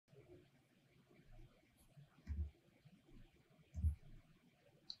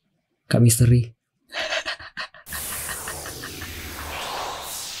Kak Misteri.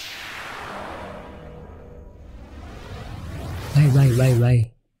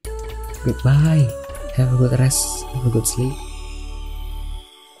 Bye. Goodbye. Have a good rest. Have a good sleep.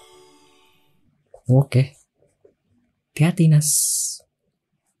 Oke. Hati-hati, Nas.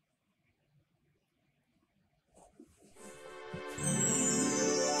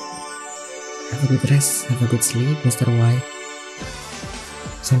 Have a good rest. Have a good sleep, Mr. Y.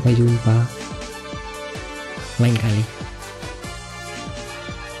 Sampai jumpa lain kali.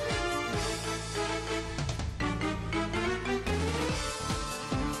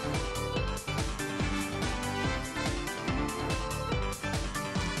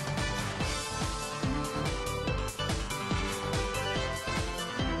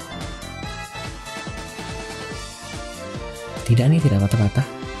 Tidak nih, tidak patah-patah.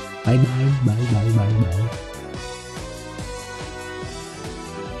 Bye.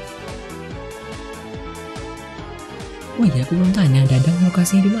 Oh iya, aku belum tanya Dadang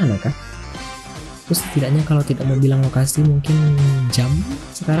lokasinya di mana kah? Terus setidaknya kalau tidak mau bilang lokasi mungkin jam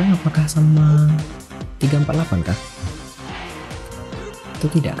sekarang apakah sama 348 kah? Itu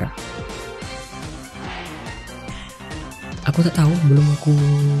tidak kah? Aku tak tahu, belum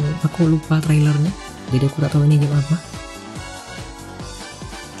aku lupa trailernya. Jadi aku tak tahu ini game apa.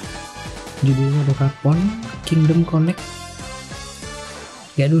 Judulnya Dokapon Kingdom Connect.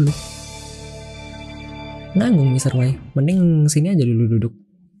 Ya dulu. Nanggung Mr. Y. Mending sini aja dulu duduk.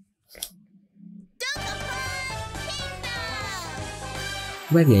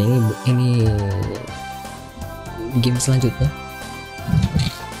 Baik ya, ini game selanjutnya.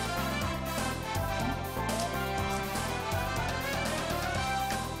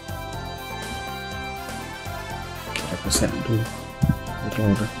 Kita pesan dulu.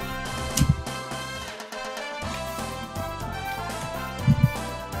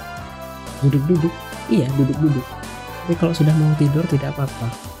 Duduk-duduk, iya duduk-duduk. Tapi kalau sudah mau tidur tidak apa-apa.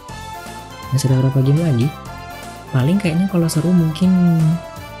 Masih ada berapa game lagi? Paling kayaknya kalau seru mungkin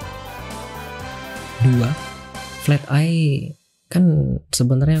 2. Flat Eye kan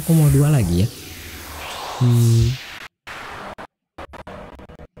sebenarnya aku mau 2 lagi ya.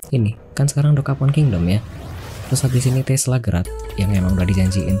 Ini kan sekarang Dokapon Kingdom ya. Terus habis ini Tesla Grad yang emang udah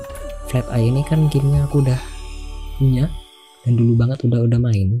dijanjiin. Flat Eye ini kan gamenya aku udah punya dan dulu banget udah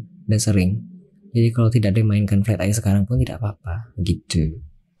main. Dan sering, jadi kalau tidak dimainkan Flat Eye sekarang pun tidak apa-apa gitu.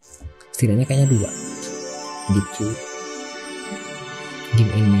 Setidaknya kayaknya 2 gitu.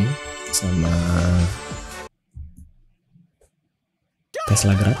 Game ini sama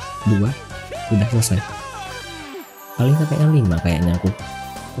Tesla Grad 2 udah selesai. Paling sampai yang 5 kayaknya aku.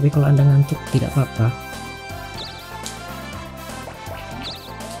 Tapi kalau Anda ngantuk tidak apa-apa.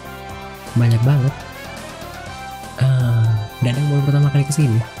 Banyak banget. Dadang baru pertama kali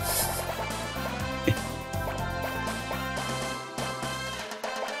kesini.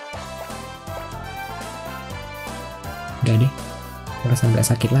 Udah deh, merasa agak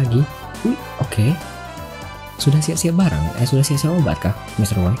sakit lagi. Oke. Sudah siap-siap barang? Sudah siap-siap obat kah,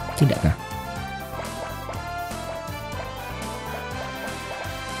 Mr. Y? Tidak kah?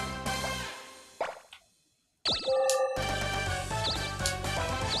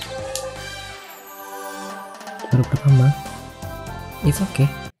 Baru pertama. It's okay.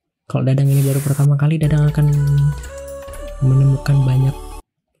 Kalau Dadang ini baru pertama kali, Dadang akan menemukan banyak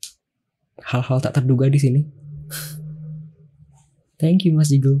hal-hal tak terduga di sini. Thank you, Mas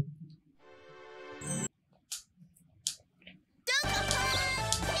Jigo.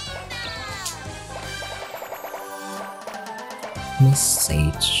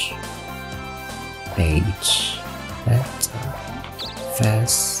 Message. Page. Letter.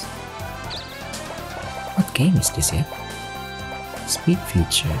 Fast. What game is this ya? Speed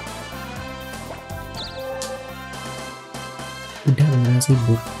feature. Udah beneran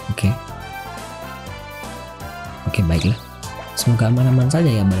sibuk. Oke, baiklah. Semoga aman-aman saja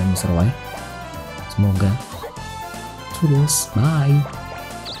ya badan Mr. Y. Semoga. Terus, bye.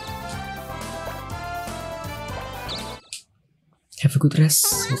 Have a good rest,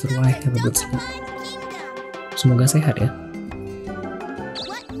 Mr. Y. Have a good sleep. Semoga sehat ya.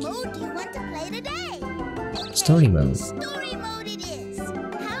 Story mode.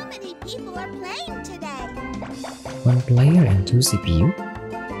 1 player and 2 CPU.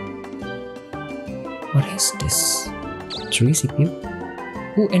 What is this? 3 CPU?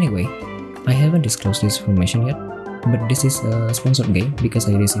 Oh, anyway, I haven't disclosed this information yet, but this is a sponsored game because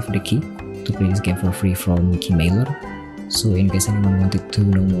I received the key to play this game for free from Keymailer. So in case anyone wanted to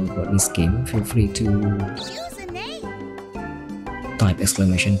know more about this game, feel free to type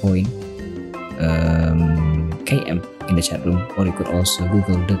exclamation point KM in the chat room, or you could also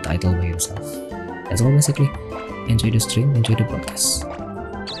Google the title by yourself. That's all basically. Enjoy the stream, enjoy the podcast,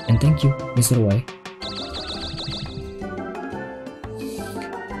 and thank you, Mr. Y.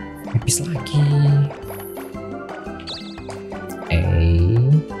 Pipis lagi.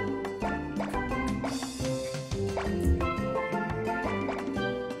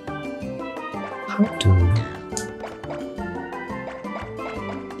 How to?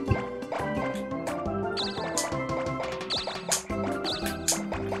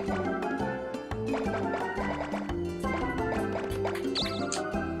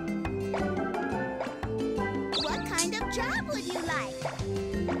 What kind of job would you like?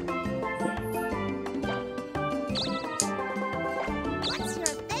 What's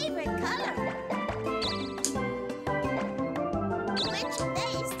your favorite color? Which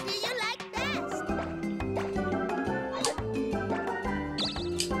face do you like best?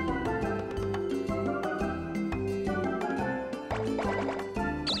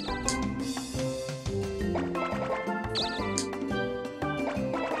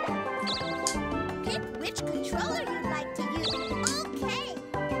 Pick which controller you'd like to use. Okay,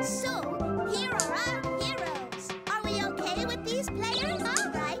 so here are our heroes. Are we okay with these players? All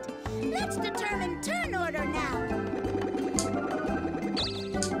right, let's determine turn order now.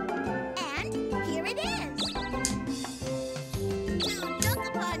 And here it is. To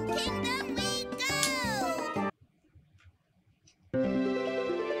Dokapon Kingdom we go!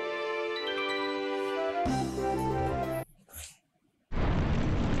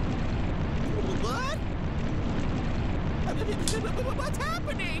 What? What's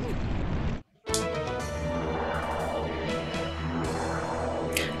happening?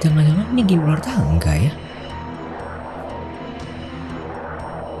 Jangan-jangan ini game ular tangga ya?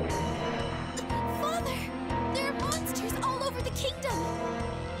 Father, there are monsters all over the kingdom.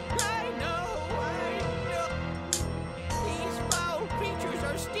 I know. These foul creatures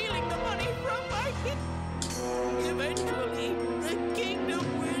are stealing the money from my kid. Eventually, the kingdom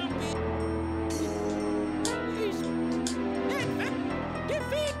will be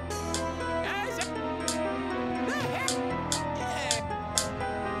defeat as a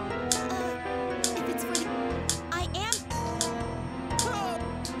If it's for the... I am...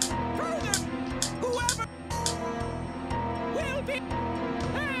 further, whoever will be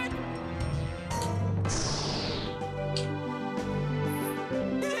had.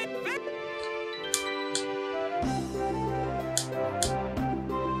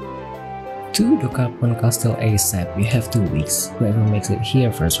 To Dokapon Castle ASAP, you have 2 weeks. Whoever makes it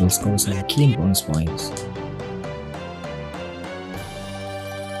here first will score some keen bonus points.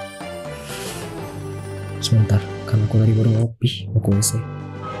 Sebentar, karena aku tadi baru ngopi, mau ke WC.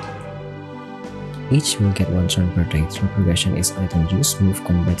 Each will get 1 turn per day. Turn progression is item use, move,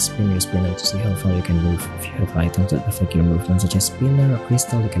 combat, spin your spinner to see how far you can move. If you have items that affect your movement such as spinner or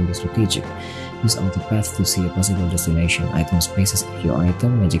crystal, you can be strategic. Use auto path to see a possible destination. Item spaces give you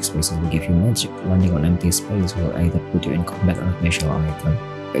item, magic spaces will give you magic. Landing on empty space will either put you in combat or special item.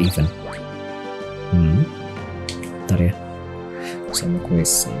 Even. Bentar ya. Saya mau ke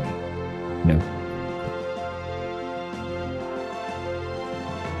WC. No.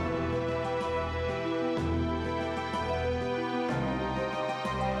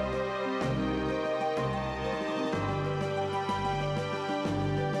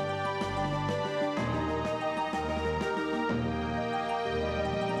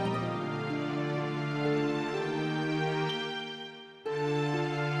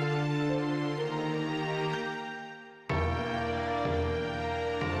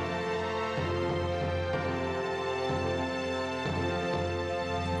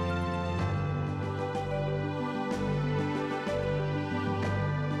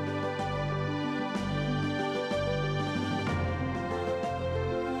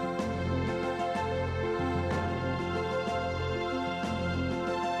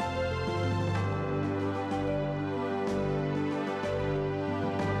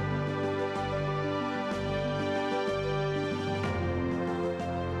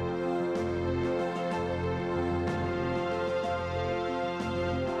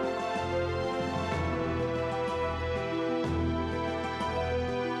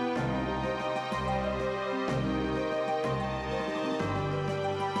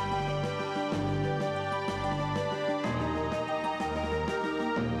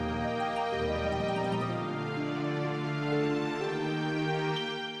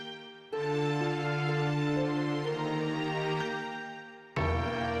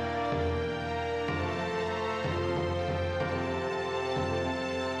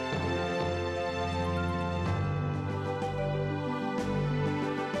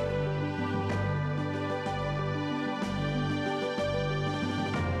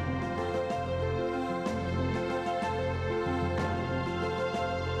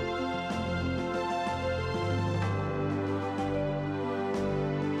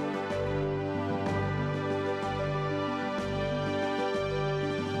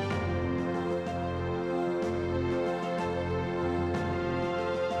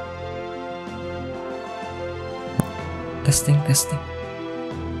 Testing, testing.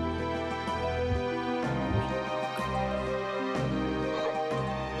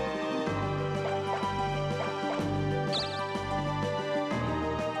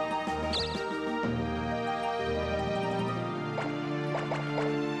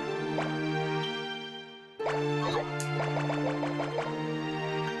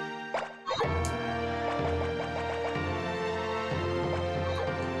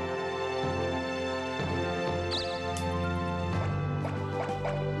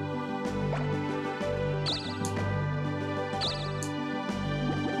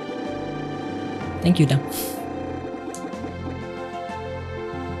 Thank you, Dang.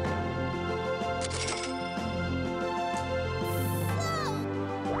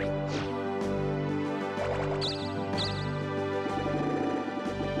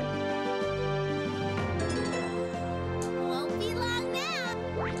 Won't be long now.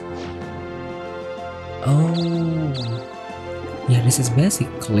 Oh, yeah, this is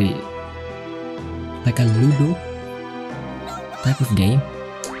basically like a Ludo type of game.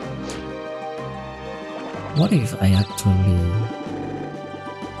 What if I actually...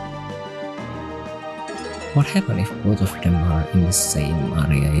 What happen if both of them are in the same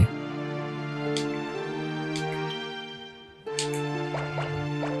area, ya?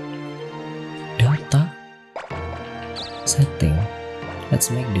 Data setting.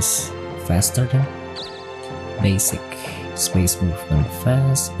 Let's make this faster then. Basic space movement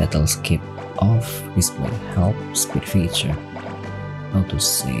fast, battle skip off, display help, speed feature, auto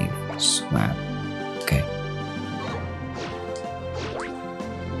save, swap. Okay.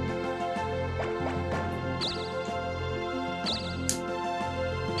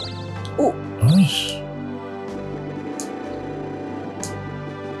 Oh, oish.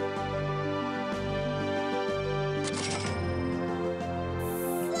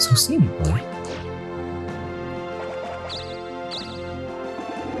 So simple.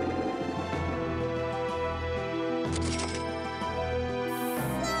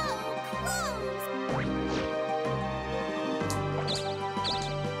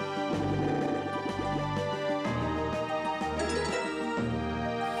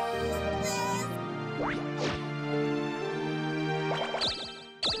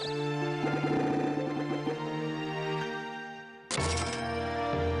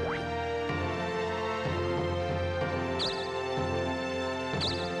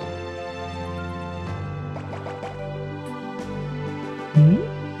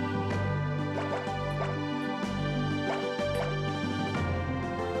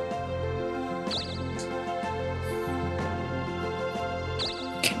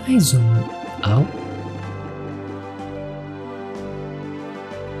 Can I zoom out?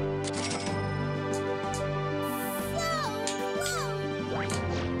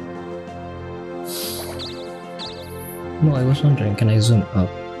 No, I was wondering, can I zoom out?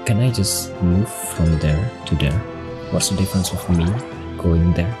 Can I just move from there to there? What's the difference of me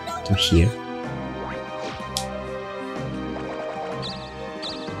going there to here?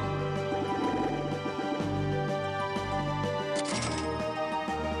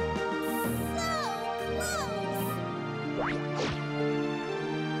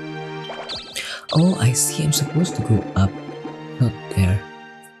 Oh, I see. I'm supposed to go up, not there.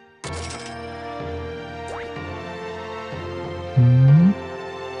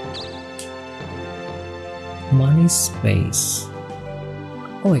 Money space.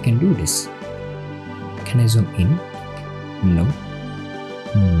 Oh, I can do this. Can I zoom in? No.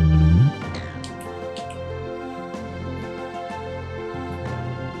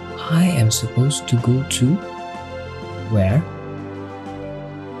 I am supposed to go to where?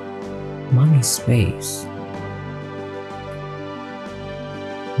 Money space.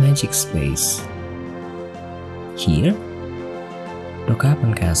 Magic space. Here?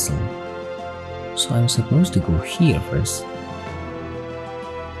 Dokapon castle. So I'm supposed to go here first.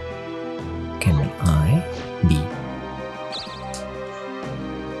 Can I be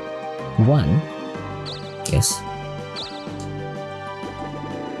 1? Yes.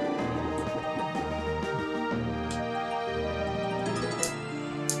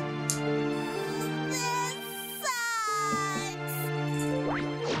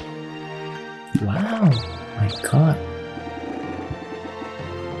 Wow, my god.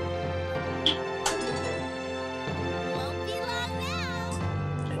 Won't be long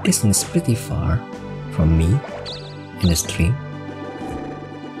now. The distance is pretty far from me in the stream.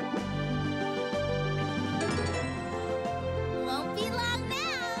 Won't be long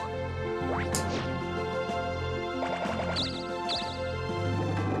now.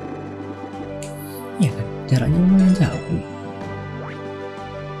 Ya kan, jaraknya lumayan jauh nih.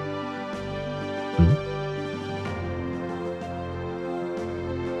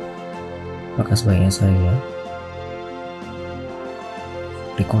 Maka sebaiknya saya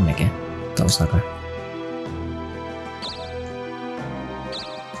reconnect ya. Tak usah kah?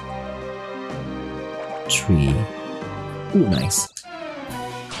 Tree. Nice.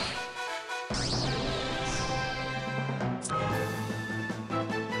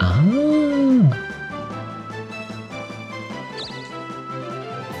 Ah.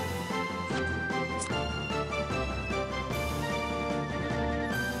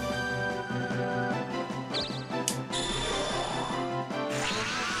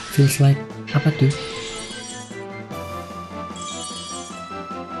 Feels like apa tuh?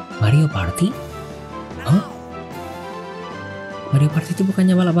 Mario Party? Oh? Mario Party itu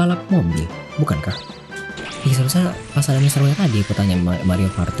bukannya balap-balap mobil, bukankah? Ih, seharusnya pas ada Mr. W tadi aku tanya Mario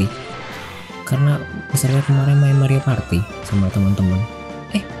Party. Karena Mr. W kemarin main Mario Party sama teman-teman.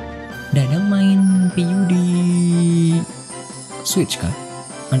 Dadang main PU di Switch kah?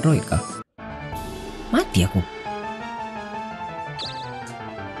 Android kah? Mati aku.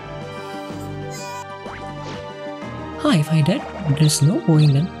 If I died, there's no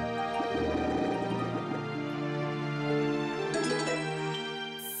point then.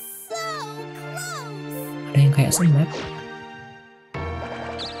 So close! Ada yang kayak snap.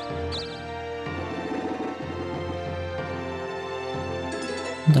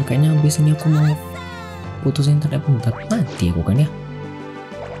 Bentar, kayaknya abis ini aku mau putusin internet bentar. Mati aku kan ya.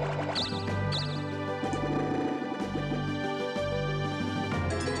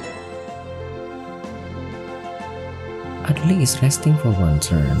 Adley is resting for one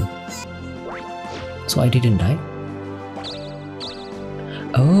turn. So I didn't die?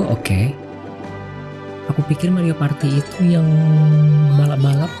 Oh, oke. Aku pikir Mario Party itu yang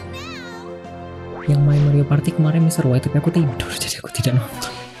balap-balap. Yang main Mario Party kemarin Mr. White, tapi aku tidur, jadi aku tidak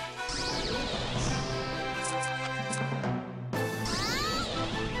nonton.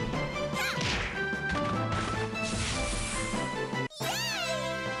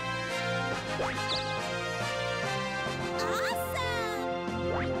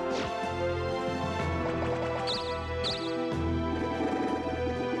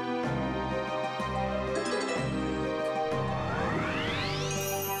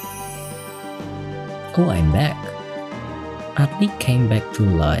 Oh, I'm back. Adley came back to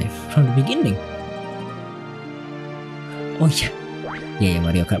life from the beginning. Oh iya. Ya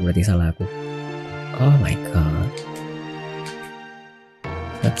Mario Kart berarti salah aku. Oh my god.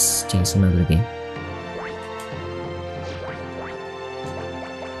 Let's change another game.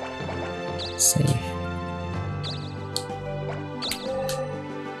 Save.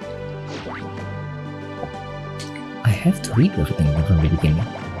 I have to read everything from the beginning.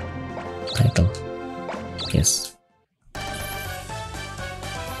 Title. Yes.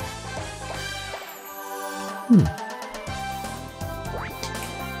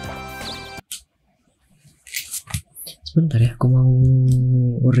 Sebentar ya, aku mau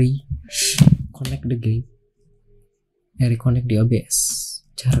reconnect the game. Reconnect di OBS.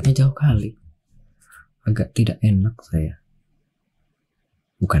 Jaraknya jauh kali. Agak tidak enak saya.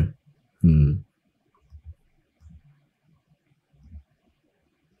 Bukan.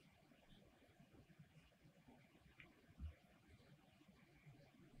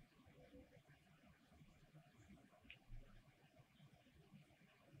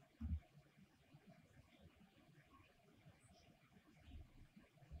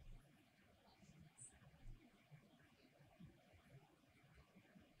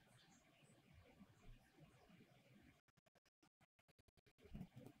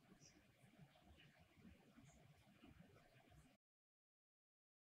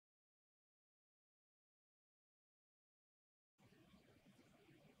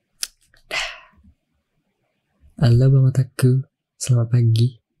 Halo Bang Otaku, selamat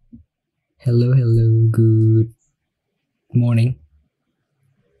pagi. Hello, good morning.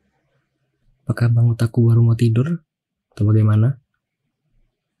 Apakah Bang Otaku baru mau tidur? Atau bagaimana?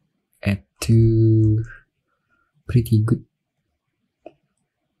 Pretty good.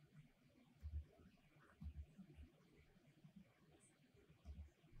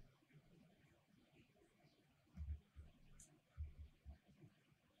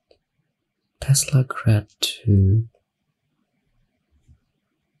 Tesla Grad 2.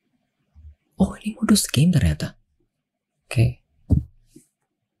 Oh, ini modus game ternyata. Oke.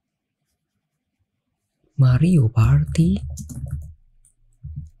 Mario Party.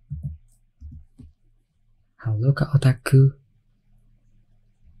 Halo Kak Otaku.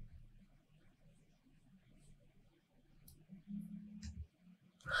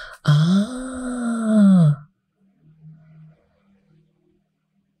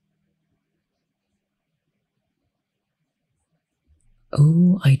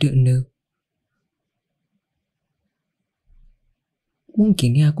 Oh, I don't know.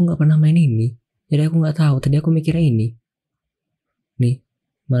 Mungkin ya aku nggak pernah main ini, jadi aku nggak tahu. Tadi aku mikirnya ini nih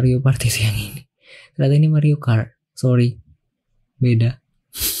Mario Party yang ini, ternyata ini Mario Kart. Sorry, beda.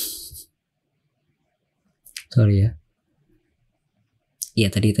 Sorry ya. Iya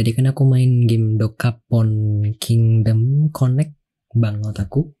tadi kan aku main game Dokapon Kingdom Connect banget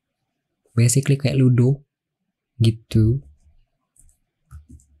aku. Basically kayak Ludo gitu.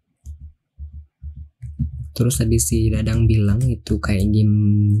 Terus tadi si Dadang bilang itu kayak game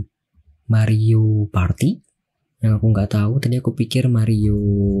Mario Party yang aku nggak tahu. Tadi aku pikir Mario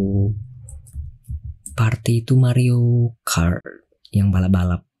Party itu Mario Kart yang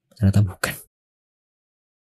balap-balap, ternyata bukan.